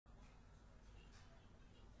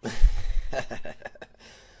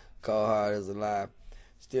Cold Heart is alive.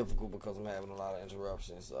 It's difficult because I'm having a lot of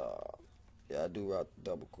interruptions. Yeah, I do route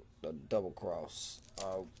the double cross.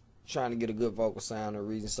 Trying to get a good vocal sound and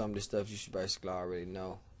reading some of this stuff you should basically already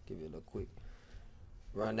know. Give you a little quick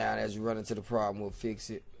rundown as you run into the problem. We'll fix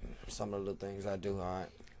it. Some of the little things I do. All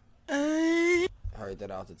right. Heard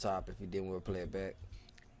that off the top. If you didn't, we'll play it back.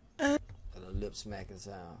 A little lip smacking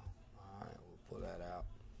sound. All right, we'll pull that out.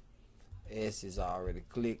 S is already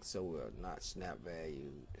clicked, so we're not snap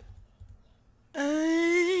valued.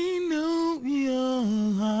 I know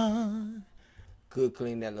your heart. Could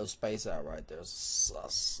clean that little space out right there.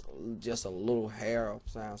 Just a little hair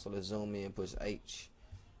sound, so let's zoom in, push H.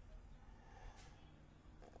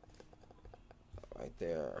 Right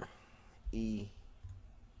there. E,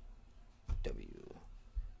 W,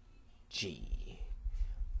 G.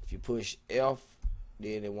 If you push F,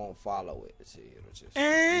 then it won't follow it. See, it'll just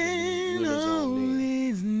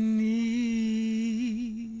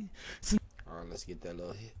Alright, let's get that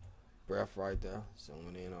little breath right there.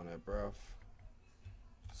 Zooming in on that breath.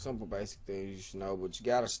 Simple basic things you should know, but you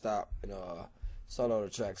gotta stop and solo the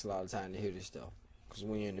tracks a lot of time to hear this stuff. Because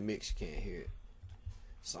when you're in the mix, you can't hear it.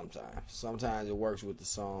 Sometimes it works with the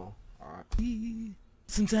song. Alright.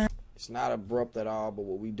 Sometimes it's not abrupt at all, but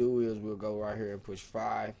what we do is we'll go right here and push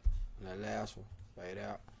 5 on that last one. Fade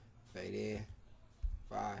out, fade in,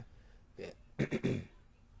 5. Yeah. Did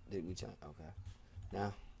we change? Okay.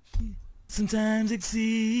 Now, sometimes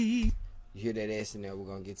exceed. You hear that S in there? We're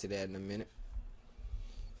gonna get to that in a minute.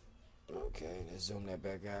 Okay, let's zoom that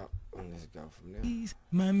back out and let's go from there.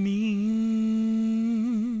 My mean.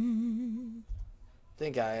 I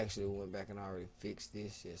think I actually went back and already fixed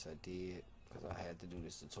this. Yes, I did, because I had to do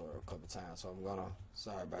this tutorial a couple times. So I'm gonna,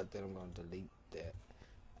 sorry about that. I'm gonna delete that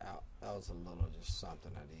out. That was a little just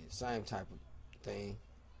something I did. Same type of thing.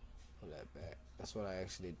 Pull that back. That's what I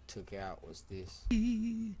actually took out, was this.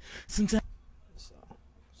 Sometimes. So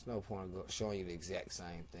there's no point in showing you the exact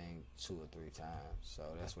same thing 2 or 3 times.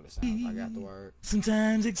 So that's what it sounds like afterward.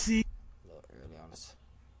 Sometimes exceed. A little early on this.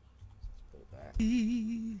 Let's put it back.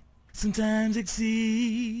 Sometimes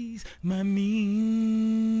exceeds my mean.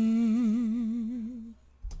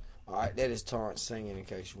 Alright, that is Torrance singing, in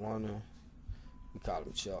case you're wondering. We call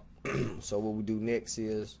him Chuck. So what we do next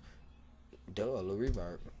is a little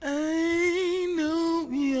reverb. I know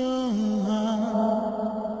your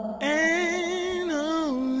heart and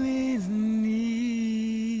all is need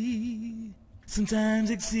sometimes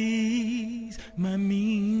exceeds my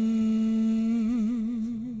mean.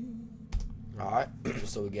 Alright,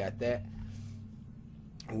 so we got that.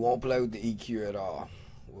 We won't play with the EQ at all.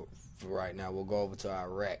 For right now, we'll go over to our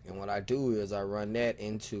rack. And what I do is I run that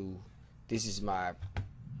into, this is my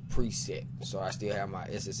preset. So I still have my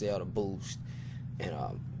SSL to boost and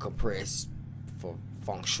compress for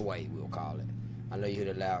feng shui, we'll call it. I know you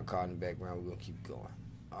hear the loud car in the background. We're going to keep going.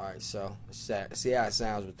 Alright, so see how it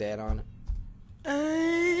sounds with that on it?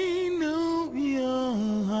 I know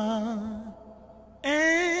your heart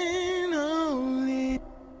and only. Yeah,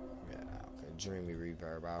 okay, dreamy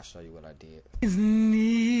reverb. I'll show you what I did.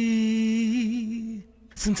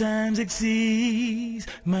 Sometimes exceeds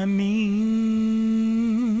my mean.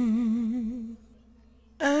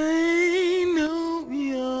 I know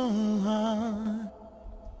your heart.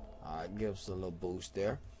 Alright, give us a little boost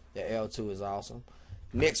there. The L2 is awesome.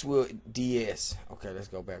 Next we'll DS. Okay, let's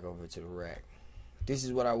go back over to the rack. This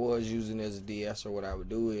is what I was using as a de-esser. What I would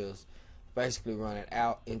do is basically run it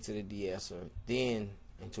out into the de-esser, then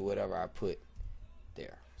into whatever I put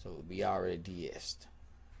there. So it would be already de-essed.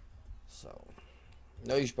 So,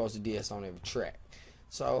 know you're supposed to de-ess on every track.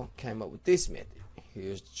 So, came up with this method.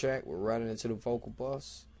 Here's the track. We're running into the vocal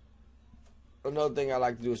bus. Another thing I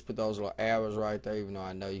like to do is put those little arrows right there, even though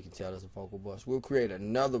I know you can tell it's a vocal bus. We'll create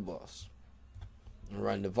another bus and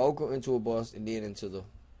run the vocal into a bus and then into the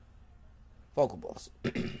vocal bus.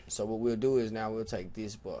 So what we'll do is now we'll take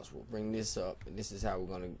this bus, we'll bring this up, and this is how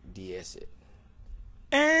we're going to de-ess it.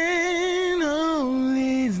 And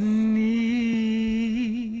only need.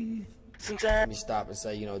 Sometimes let me stop and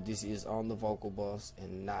say, you know, this is on the vocal bus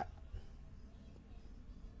and not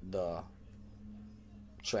the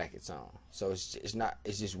track it's on. So it's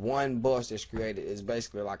just one bus that's created. It's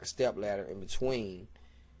basically like a step ladder in between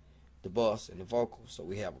the bus and the vocal. So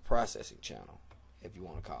we have a processing channel, if you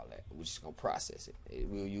want to call that. We're just going to process it.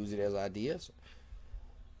 We'll use it as our de-esser.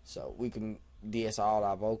 So we can de-ess all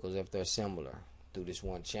our vocals if they're similar through this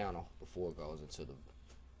one channel before it goes into the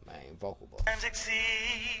main vocal bus.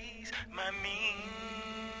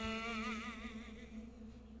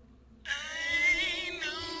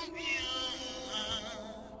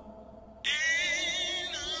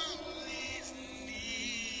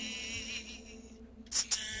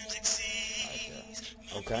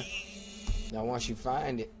 Okay. Now once you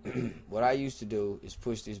find it, what I used to do is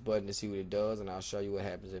push this button to see what it does, and I'll show you what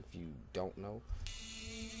happens if you don't know.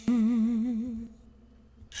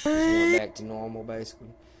 Just went back to normal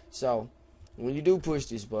basically. So when you do push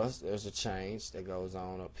this bus, there's a change that goes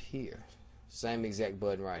on up here. Same exact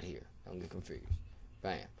button right here. Don't get confused.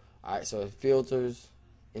 Bam. Alright, so it filters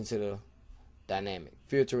into the dynamic,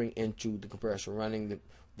 filtering into the compressor, running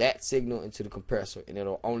that signal into the compressor, and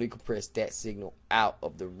it'll only compress that signal out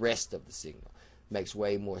of the rest of the signal. Makes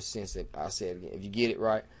way more sense if I said it again, if you get it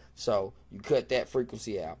right. So you cut that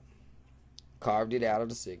frequency out, carved it out of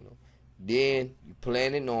the signal, then you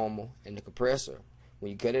plan it normal, and the compressor,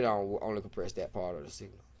 when you cut it on, will only compress that part of the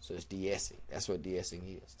signal. So it's de-essing. That's what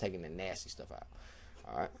de-essing is, taking the nasty stuff out.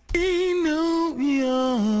 Alright. Let's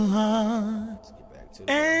get back to the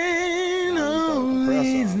compressor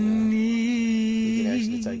on. We can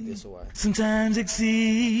actually take this away. Sometimes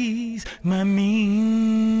exceeds my means.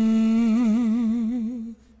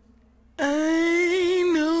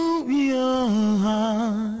 I know your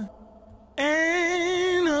heart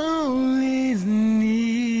and all is need.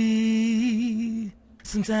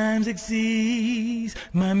 Sometimes exceeds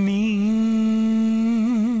my means.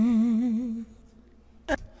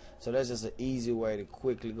 So that's just an easy way to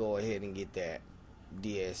quickly go ahead and get that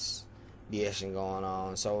de-essing going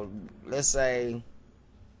on. So let's say,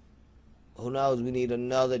 who knows, we need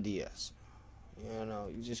another de-ess. You know,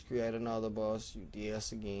 you just create another bus, you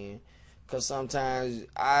de-ess again. Because sometimes,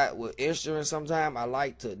 with instruments, sometimes I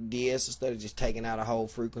like to de-ess instead of just taking out a whole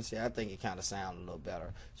frequency. I think it kind of sounds a little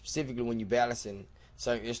better. Specifically when you're balancing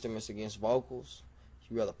certain instruments against vocals.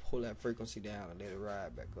 You rather pull that frequency down and let it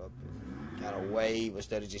ride back up and kind of wave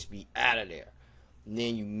instead of just be out of there. And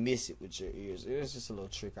then you miss it with your ears. It's just a little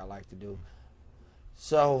trick I like to do.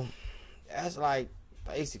 So that's like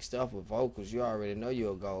basic stuff with vocals. You already know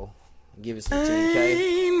you'll go. Give it some 10K.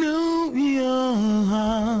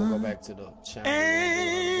 We'll go back to the channel.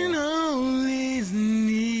 And all is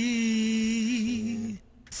need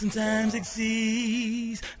sometimes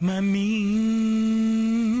exceeds my means.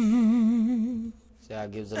 See how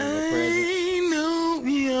it gives a little presence. I know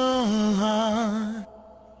your heart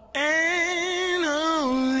and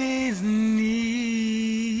all is need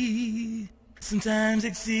sometimes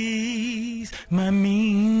exceeds my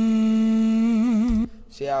means.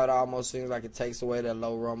 See how it almost seems like it takes away that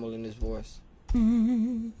low rumble in his voice? I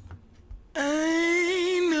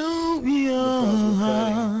know your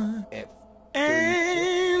heart at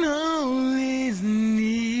and all is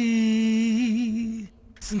need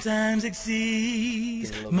sometimes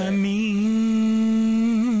exceeds my means.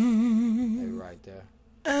 Maybe right there.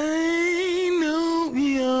 I know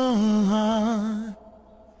your heart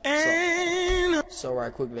and So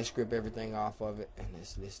right quick, let's strip everything off of it and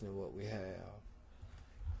let's listen to what we have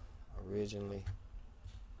originally.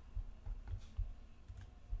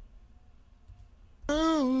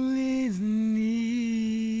 all is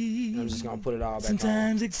need. I'm just gonna put it all back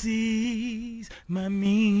Sometimes exceeds my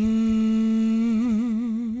means.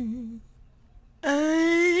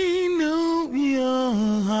 I know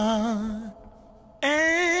your heart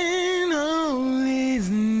and all is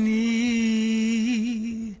need.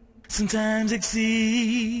 Sometimes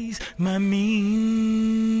exceeds my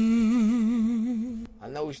means. I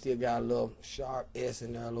know we still got a little sharp S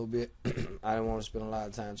in there a little bit. I didn't want to spend a lot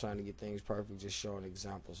of time trying to get things perfect, just showing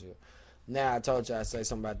examples here. Now I told you I'd say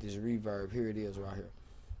something about this reverb. Here it is right here.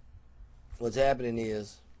 What's happening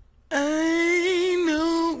is I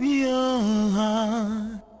know your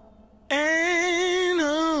heart and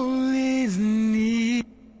all is need.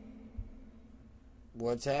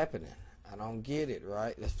 what's happening. I don't get it,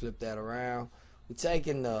 right? Let's flip that around. We're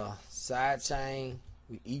taking the side chain,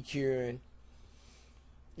 we're EQing.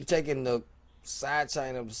 You're taking the side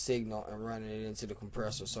chain of the signal and running it into the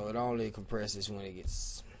compressor, so it only compresses when it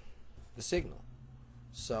gets the signal.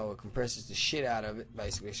 So it compresses the shit out of it,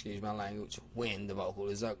 basically, excuse my language, when the vocal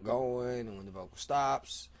is up going, and when the vocal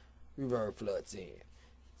stops, reverb floods in.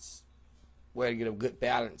 It's where to get a good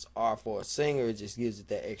balance, or for a singer, it just gives it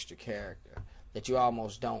that extra character that you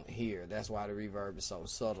almost don't hear. That's why the reverb is so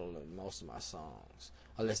subtle in most of my songs,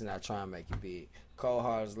 unless I try and make it big. Cold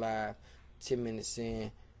Heart is live, 10 minutes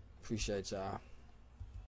in. Appreciate y'all.